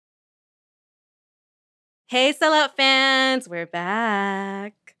Hey, sellout fans, we're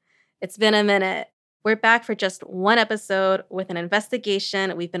back. It's been a minute. We're back for just one episode with an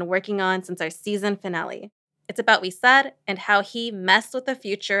investigation we've been working on since our season finale. It's about Wisar and how he messed with the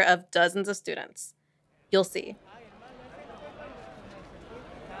future of dozens of students. You'll see.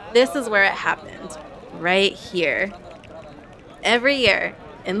 This is where it happened, right here. Every year,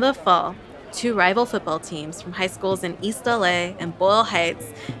 in the fall, two rival football teams from high schools in East LA and Boyle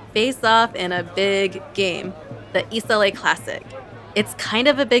Heights face off in a big game, the East LA Classic. It's kind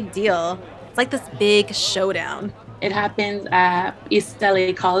of a big deal. It's like this big showdown. It happens at East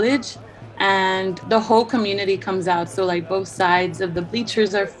LA College, and the whole community comes out. So like both sides of the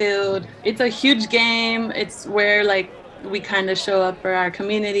bleachers are filled. It's a huge game. It's where like we kind of show up for our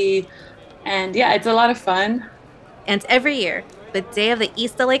community. And yeah, it's a lot of fun. And every year, the day of the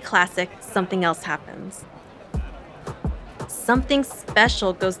East LA Classic, something else happens. Something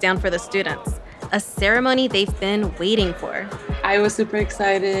special goes down for the students, a ceremony they've been waiting for. I was super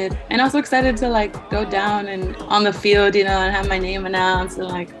excited, and also excited to like go down and on the field, and have my name announced and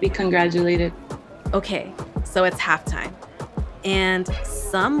like be congratulated. Okay, so it's halftime, and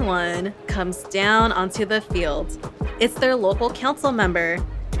someone comes down onto the field. It's their local council member,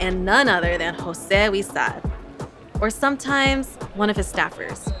 and none other than Jose Wisar. Or sometimes one of his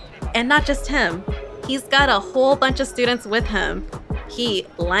staffers. And not just him. He's got a whole bunch of students with him. He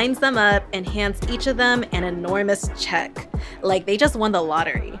lines them up and hands each of them an enormous check, like they just won the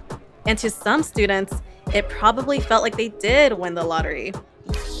lottery. And to some students, it probably felt like they did win the lottery.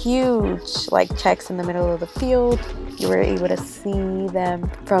 Huge, checks in the middle of the field. You were able to see them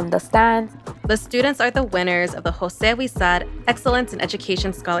from the stands. The students are the winners of the Jose Wisar Excellence in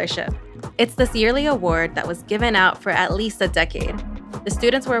Education Scholarship. It's this yearly award that was given out for at least a decade. The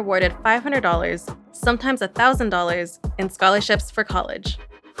students were awarded $500, sometimes $1,000, in scholarships for college.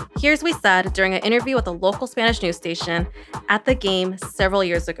 Here's Wisar during an interview with a local Spanish news station at the game several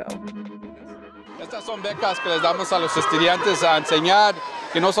years ago. Estas son becas que les damos a los estudiantes a enseñar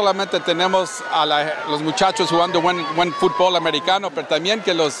que no solamente tenemos a los muchachos jugando buen fútbol americano, pero también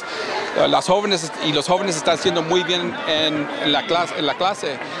que las jóvenes y los jóvenes están haciendo muy bien en la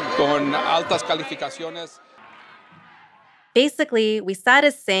clase con altas calificaciones. Basically, Wisar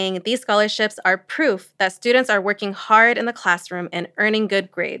is saying these scholarships are proof that students are working hard in the classroom and earning good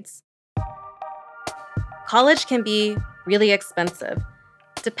grades. College can be really expensive.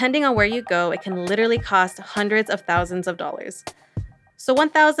 Depending on where you go, it can literally cost hundreds of thousands of dollars. So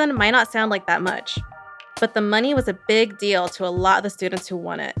 $1,000 might not sound like that much, but the money was a big deal to a lot of the students who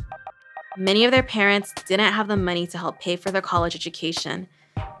won it. Many of their parents didn't have the money to help pay for their college education.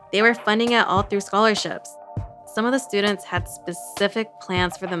 They were funding it all through scholarships. Some of the students had specific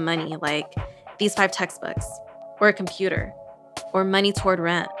plans for the money, like these 5 textbooks, or a computer, or money toward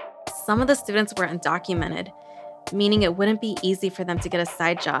rent. Some of the students were undocumented, meaning it wouldn't be easy for them to get a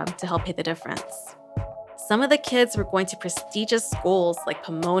side job to help pay the difference. Some of the kids were going to prestigious schools like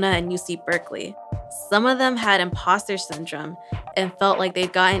Pomona and UC Berkeley. Some of them had imposter syndrome and felt like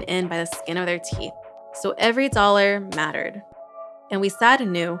they'd gotten in by the skin of their teeth. So every dollar mattered. And Wisar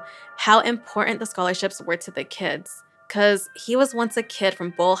knew how important the scholarships were to the kids, because he was once a kid from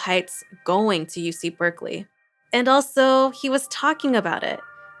Boyle Heights going to UC Berkeley. And also, he was talking about it.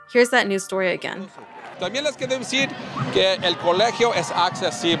 Here's that news story again. También les quiero decir que el colegio es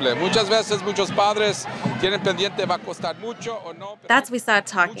accesible. Muchas veces muchos padres tienen pendiente va a costar mucho o no. That's Wisar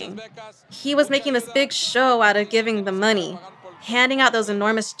talking. He was making this big show out of giving the money, handing out those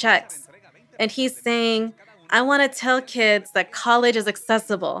enormous checks. And he's saying, I want to tell kids that college is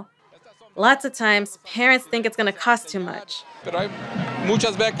accessible. Lots of times, parents think it's going to cost too much. Pero hay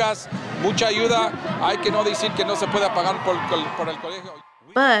muchas becas, mucha ayuda. Hay que no decir que no se puede pagar por el colegio.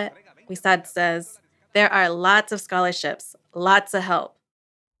 But, Wisar says, there are lots of scholarships, lots of help.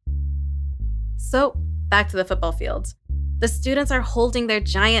 So, back to the football field. The students are holding their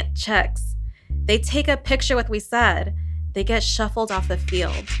giant checks. They take a picture with Wisar. They get shuffled off the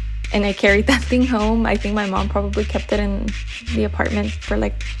field. And I carried that thing home. I think my mom probably kept it in the apartment for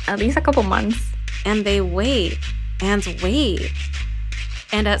at least a couple months. And they wait and wait.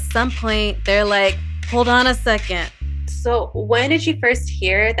 And at some point, they're like, hold on a second. So when did you first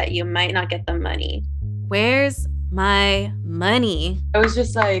hear that you might not get the money? Where's my money? I was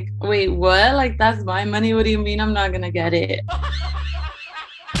just like, wait, what? That's my money? What do you mean I'm not gonna get it?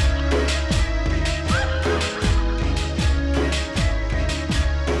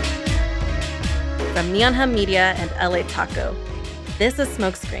 From Neon Hum Media and LA Taco, this is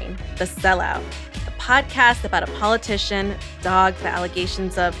Smokescreen, The Sellout, a podcast about a politician dogged for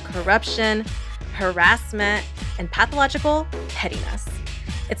allegations of corruption, harassment, and pathological pettiness.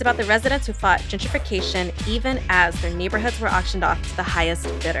 It's about the residents who fought gentrification even as their neighborhoods were auctioned off to the highest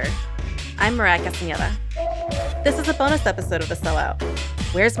bidder. I'm Mariah Castañeda. This is a bonus episode of The Sellout.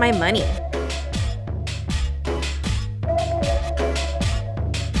 Where's my money?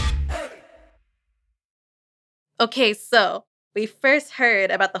 Okay, so we first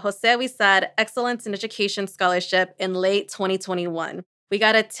heard about the Jose Huizar Excellence in Education Scholarship in late 2021. We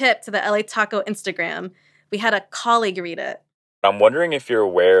got a tip to the LA Taco Instagram. We had a colleague read it. I'm wondering if you're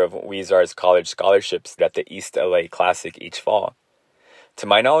aware of Huizar's college scholarships at the East LA Classic each fall. To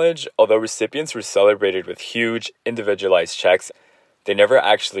my knowledge, although recipients were celebrated with huge, individualized checks, they never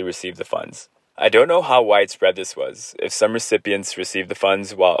actually received the funds. I don't know how widespread this was, if some recipients received the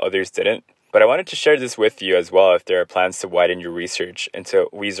funds while others didn't, but I wanted to share this with you as well if there are plans to widen your research into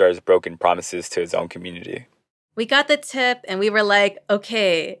Huizar's broken promises to his own community. We got the tip and we were like,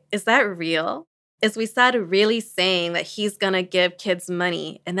 okay, is that real? Is Huizar really saying that he's gonna give kids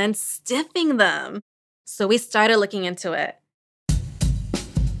money and then stiffing them? So we started looking into it.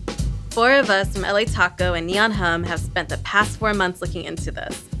 4 of us from LA Taco and Neon Hum have spent the past 4 months looking into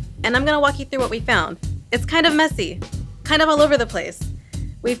this. And I'm gonna walk you through what we found. It's kind of messy, kind of all over the place.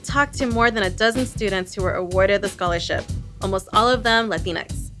 We've talked to more than a dozen students who were awarded the scholarship, almost all of them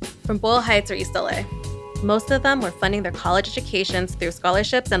Latinx, from Boyle Heights or East LA. Most of them were funding their college educations through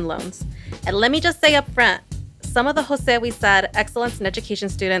scholarships and loans. And let me just say up front, some of the Jose Huizar Excellence in Education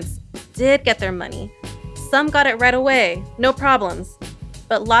students did get their money. Some got it right away, no problems.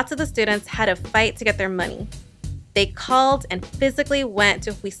 But lots of the students had to fight to get their money. They called and physically went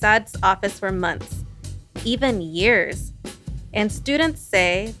to Huizar's office for months, even years. And students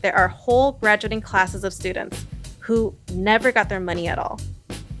say there are whole graduating classes of students who never got their money at all.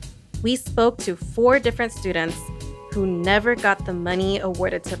 We spoke to 4 different students who never got the money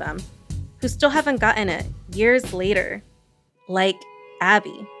awarded to them, who still haven't gotten it years later, like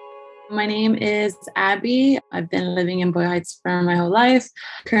Abby. My name is Abby. I've been living in Boyle Heights for my whole life.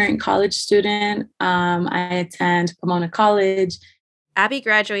 Current college student. I attend Pomona College. Abby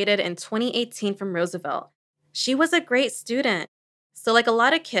graduated in 2018 from Roosevelt. She was a great student. So like a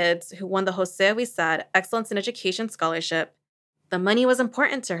lot of kids who won the Jose Huizar Excellence in Education Scholarship, the money was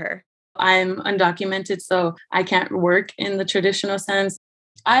important to her. I'm undocumented, so I can't work in the traditional sense.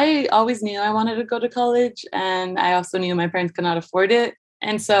 I always knew I wanted to go to college, and I also knew my parents could not afford it.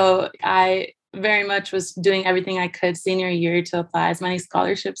 And so I very much was doing everything I could senior year to apply as many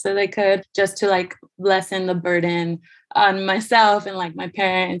scholarships as I could, just to like lessen the burden on myself and like my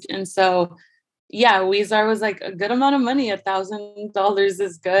parents. And so, yeah, Huizar was like a good amount of money. $1,000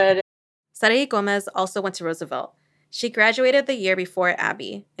 is good. Saraí Gomez also went to Roosevelt. She graduated the year before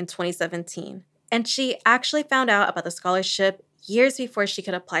Abby in 2017. And she actually found out about the scholarship years before she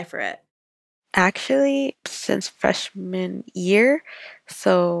could apply for it. Actually, since freshman year,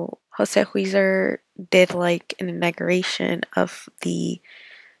 so Jose Huizar did like an inauguration of the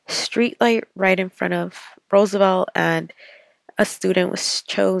streetlight right in front of Roosevelt, and a student was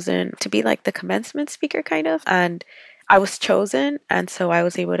chosen to be like the commencement speaker kind of, and I was chosen, and so I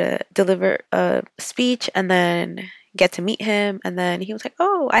was able to deliver a speech and then get to meet him, and then he was like,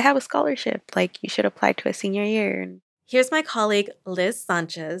 oh, I have a scholarship, like you should apply to a senior year. Here's my colleague Liz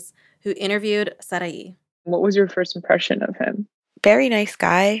Sanchez, who interviewed Saraí. What was your first impression of him? Very nice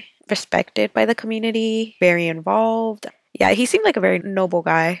guy, respected by the community, very involved. Yeah, he seemed like a very noble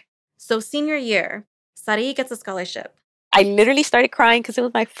guy. So senior year, Saraí gets a scholarship. I literally started crying because it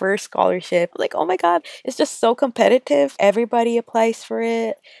was my first scholarship. Like, oh my God, it's just so competitive. Everybody applies for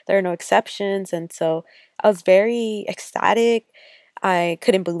it. There are no exceptions. And so I was very ecstatic. I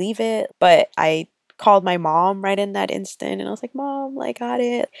couldn't believe it, but I called my mom right in that instant, and I was like, Mom, I got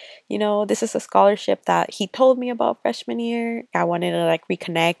it. You know, this is a scholarship that he told me about freshman year. I wanted to like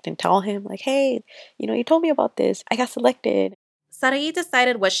reconnect and tell him like, hey, you know, you told me about this. I got selected. Saraí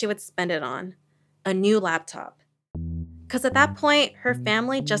decided what she would spend it on, a new laptop. Because at that point, her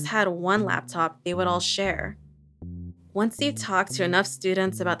family just had one laptop they would all share. Once you talk to enough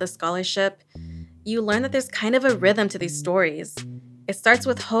students about the scholarship, you learn that there's kind of a rhythm to these stories. It starts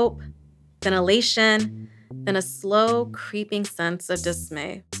with hope, then elation, then a slow, creeping sense of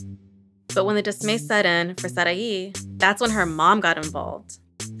dismay. But when the dismay set in for Saraí, that's when her mom got involved.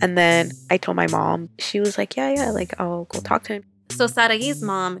 And then I told my mom. She was like, yeah, like I'll go talk to him. So Saraí's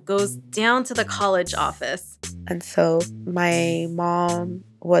mom goes down to the college office. And so my mom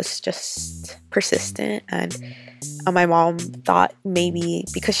was just persistent, and my mom thought maybe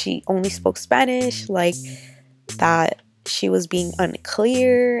because she only spoke Spanish, like that she was being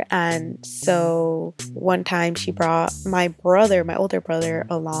unclear. And so one time she brought my older brother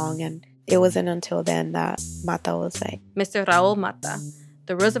along, and it wasn't until then that Mata was like, Mr. Raul Mata,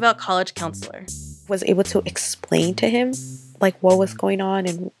 the Roosevelt College counselor. Was able to explain to him like what was going on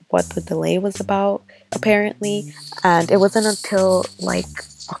and what the delay was about, apparently. And it wasn't until like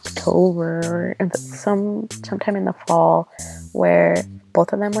October or sometime in the fall where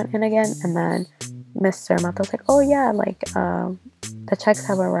both of them went in again, and then Mr. Mata was like, oh yeah, like the checks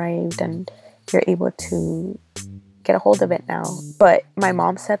have arrived and you're able to get a hold of it now. But my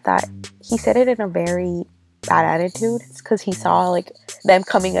mom said that he said it in a very bad attitude. It's because he saw like them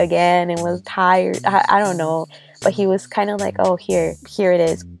coming again and was tired. I don't know, but he was kind of like, oh, here it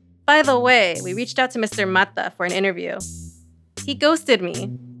is. By the way, we reached out to Mr. Mata for an interview. He ghosted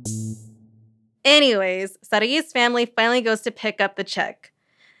me. Anyways, Sarai's family finally goes to pick up the check,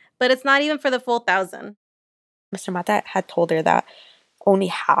 but it's not even for the full 1,000. Mr. Mata had told her that only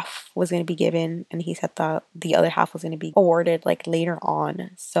half was going to be given, and he said that the other half was going to be awarded like later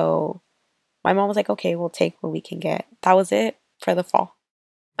on. So my mom was like, okay, we'll take what we can get. That was it for the fall.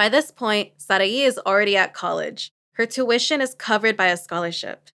 By this point, Sarai is already at college. Her tuition is covered by a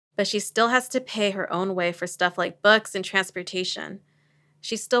scholarship, but she still has to pay her own way for stuff like books and transportation.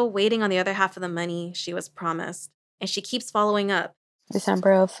 She's still waiting on the other half of the money she was promised, and she keeps following up.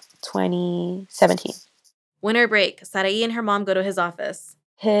 December of 2017. Winter break, Sarai and her mom go to his office.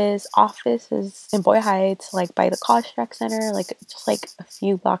 His office is in Boyle Heights, like by the College Track Center, like just like a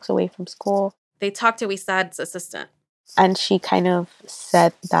few blocks away from school. They talk to Wisad's assistant. And she kind of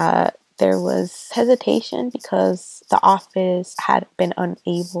said that there was hesitation because the office had been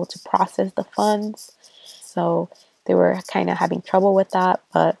unable to process the funds. So they were kind of having trouble with that,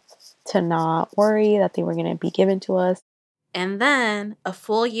 but to not worry that they were going to be given to us. And then, a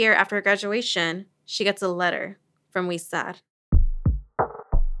full year after her graduation, she gets a letter from Wisad.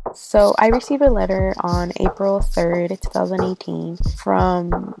 So I received a letter on April 3rd, 2018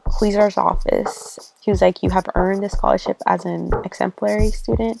 from Huizar's office. He was like, you have earned this scholarship as an exemplary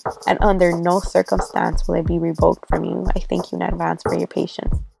student, and under no circumstance will it be revoked from you. I thank you in advance for your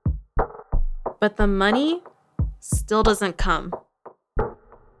patience. But the money still doesn't come.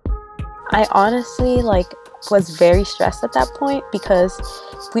 I honestly was very stressed at that point because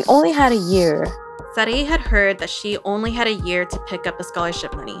we only had a year. Sarai had heard that she only had a year to pick up the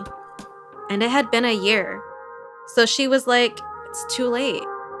scholarship money. And it had been a year. So she was like, it's too late.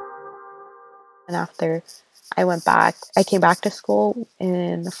 And after I came back to school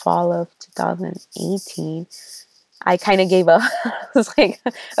in the fall of 2018. I kind of gave up. I was like,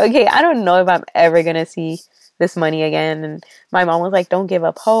 okay, I don't know if I'm ever going to see this money again. And my mom was like, don't give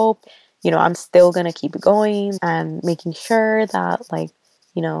up hope. I'm still going to keep going and making sure that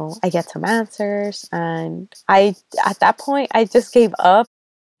I get some answers. And at that point, I just gave up.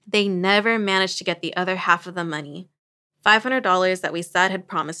 They never managed to get the other half of the money, $500 that Wisad had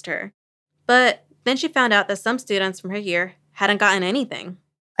promised her. But then she found out that some students from her year hadn't gotten anything.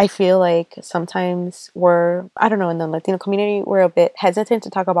 I feel like sometimes in the Latino community, we're a bit hesitant to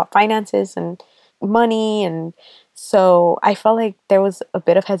talk about finances and money. And so I felt like there was a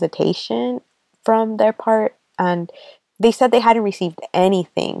bit of hesitation from their part. And they said they hadn't received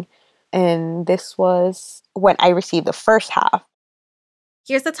anything. And this was when I received the first half.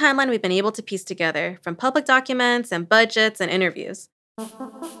 Here's the timeline we've been able to piece together from public documents and budgets and interviews.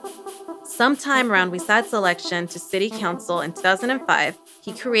 Sometime around Wisad's election to City Council in 2005,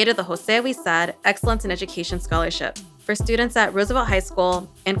 he created the Jose Wisad Excellence in Education Scholarship for students at Roosevelt High School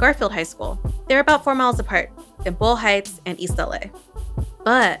and Garfield High School. They're about 4 miles apart in Boyle Heights and East LA.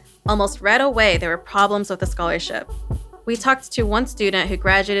 But almost right away, there were problems with the scholarship. We talked to one student who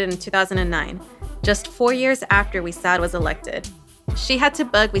graduated in 2009, just 4 years after Wisad was elected. She had to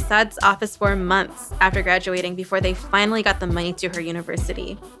bug Wisad's office for months after graduating before they finally got the money to her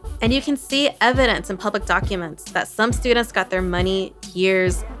university. And you can see evidence in public documents that some students got their money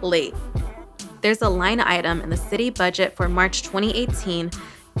years late. There's a line item in the city budget for March 2018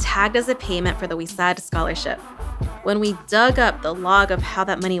 tagged as a payment for the Wisad scholarship. When we dug up the log of how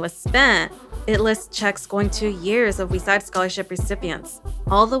that money was spent, it lists checks going to years of Wisad scholarship recipients,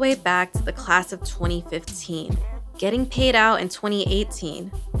 all the way back to the class of 2015. Getting paid out in 2018,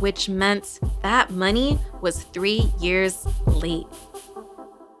 which meant that money was 3 years late.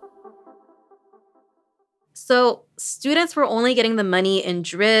 So students were only getting the money in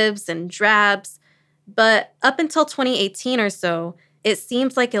dribs and drabs, but up until 2018 or so, it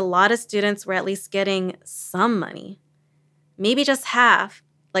seems like a lot of students were at least getting some money. Maybe just half,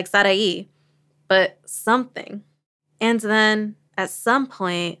 like Sarai, but something. And then at some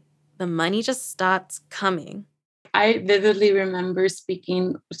point, the money just stopped coming. I vividly remember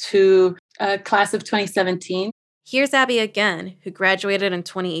speaking to a class of 2017. Here's Abby again, who graduated in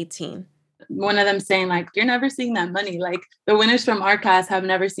 2018. one of them saying like, "You're never seeing that money. Like the winners from our class have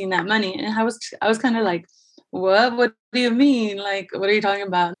never seen that money." And I was kind of like, what do you mean? Like, what are you talking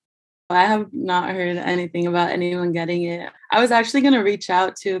about? I have not heard anything about anyone getting it. I was actually going to reach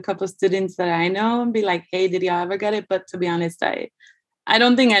out to a couple of students that I know and be like, "Hey, did y'all ever get it?" But to be honest, I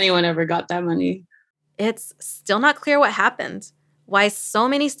don't think anyone ever got that money. It's still not clear what happened, why so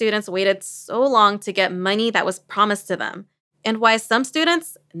many students waited so long to get money that was promised to them, and why some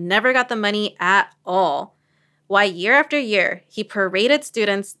students never got the money at all. Why year after year, he paraded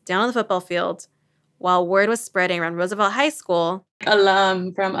students down on the football field while word was spreading around Roosevelt High School.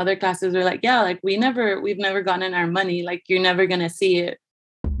 Alum from other classes were like, "Yeah, like we've never gotten our money. Like you're never going to see it."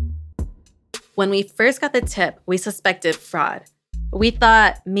 When we first got the tip, we suspected fraud. We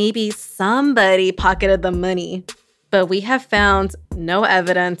thought maybe somebody pocketed the money, but we have found no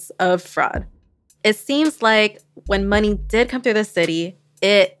evidence of fraud. It seems like when money did come through the city,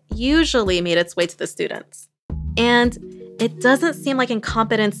 it usually made its way to the students. And it doesn't seem like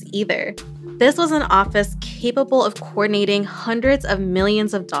incompetence either. This was an office capable of coordinating hundreds of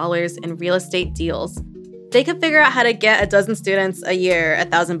millions of dollars in real estate deals. They could figure out how to get a dozen students a year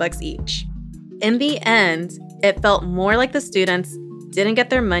 $1,000 each. In the end, it felt more like the students didn't get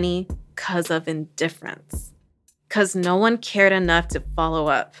their money because of indifference, because no one cared enough to follow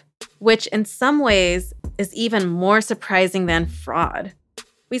up, which in some ways is even more surprising than fraud.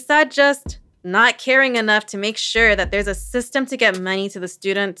 We saw just not caring enough to make sure that there's a system to get money to the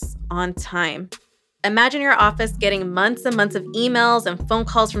students on time. Imagine your office getting months and months of emails and phone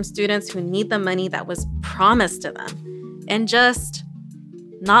calls from students who need the money that was promised to them and just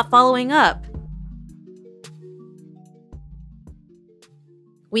not following up.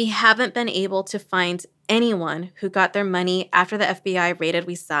 We haven't been able to find anyone who got their money after the FBI raided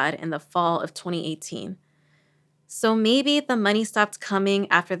WeSAD in the fall of 2018. So maybe the money stopped coming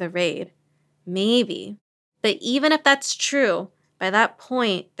after the raid. Maybe. But even if that's true, by that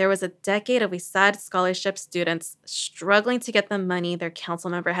point, there was a decade of WeSAD scholarship students struggling to get the money their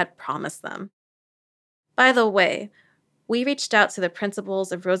council member had promised them. By the way, we reached out to the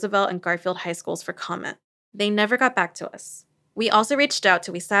principals of Roosevelt and Garfield high schools for comment. They never got back to us. We also reached out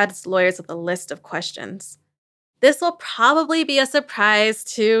to WeSAD's lawyers with a list of questions. This will probably be a surprise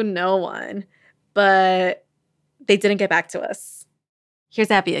to no one, but they didn't get back to us.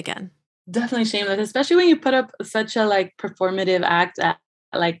 Here's Abby again. Definitely shameless, especially when you put up such a like performative act at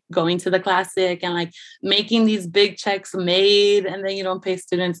like going to the classic and like making these big checks made and then you don't pay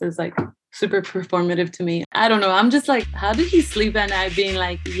students is like super performative to me. I don't know. I'm just like, how did he sleep at night being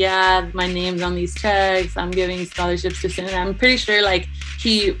like, yeah, my name's on these checks, I'm giving scholarships to students. I'm pretty sure like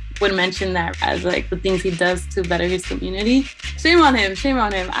he would mention that as like the things he does to better his community. Shame on him.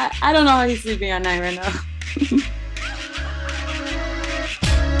 I don't know how he's sleeping at night right now.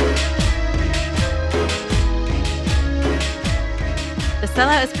 The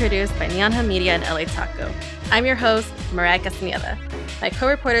Sellout is produced by Neon Media and LA Taco. I'm your host, Mariah Castaneda. My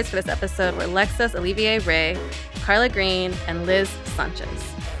co-reporters for this episode were Lexus Olivier Ray, Carla Green, and Liz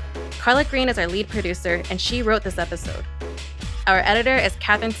Sanchez. Carla Green is our lead producer, and she wrote this episode. Our editor is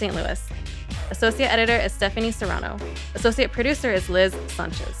Catherine St. Louis. Associate editor is Stephanie Serrano. Associate producer is Liz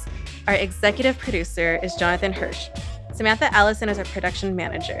Sanchez. Our executive producer is Jonathan Hirsch. Samantha Allison is our production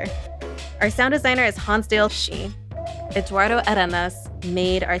manager. Our sound designer is Hansdale Shee. Eduardo Arenas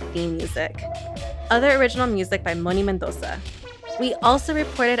made our theme music. Other original music by Moni Mendoza. We also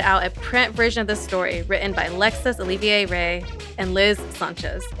reported out a print version of the story written by Lexus Olivier Ray and Liz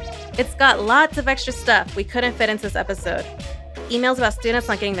Sanchez. It's got lots of extra stuff we couldn't fit into this episode. Emails about students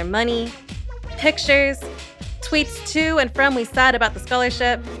not getting their money, pictures, tweets to and from WeSAD about the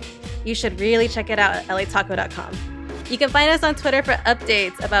scholarship. You should really check it out at lataco.com. You can find us on Twitter for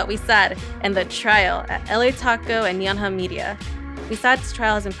updates about WeSAD and the trial at LA Taco and Neon Media. WeSAD's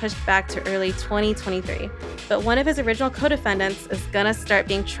trial has been pushed back to early 2023, but one of his original co-defendants is gonna start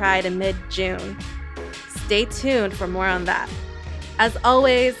being tried in mid-June. Stay tuned for more on that. As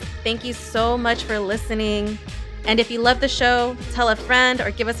always, thank you so much for listening. And if you love the show, tell a friend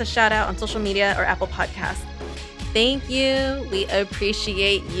or give us a shout out on social media or Apple Podcasts. Thank you. We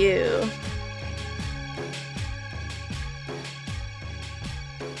appreciate you.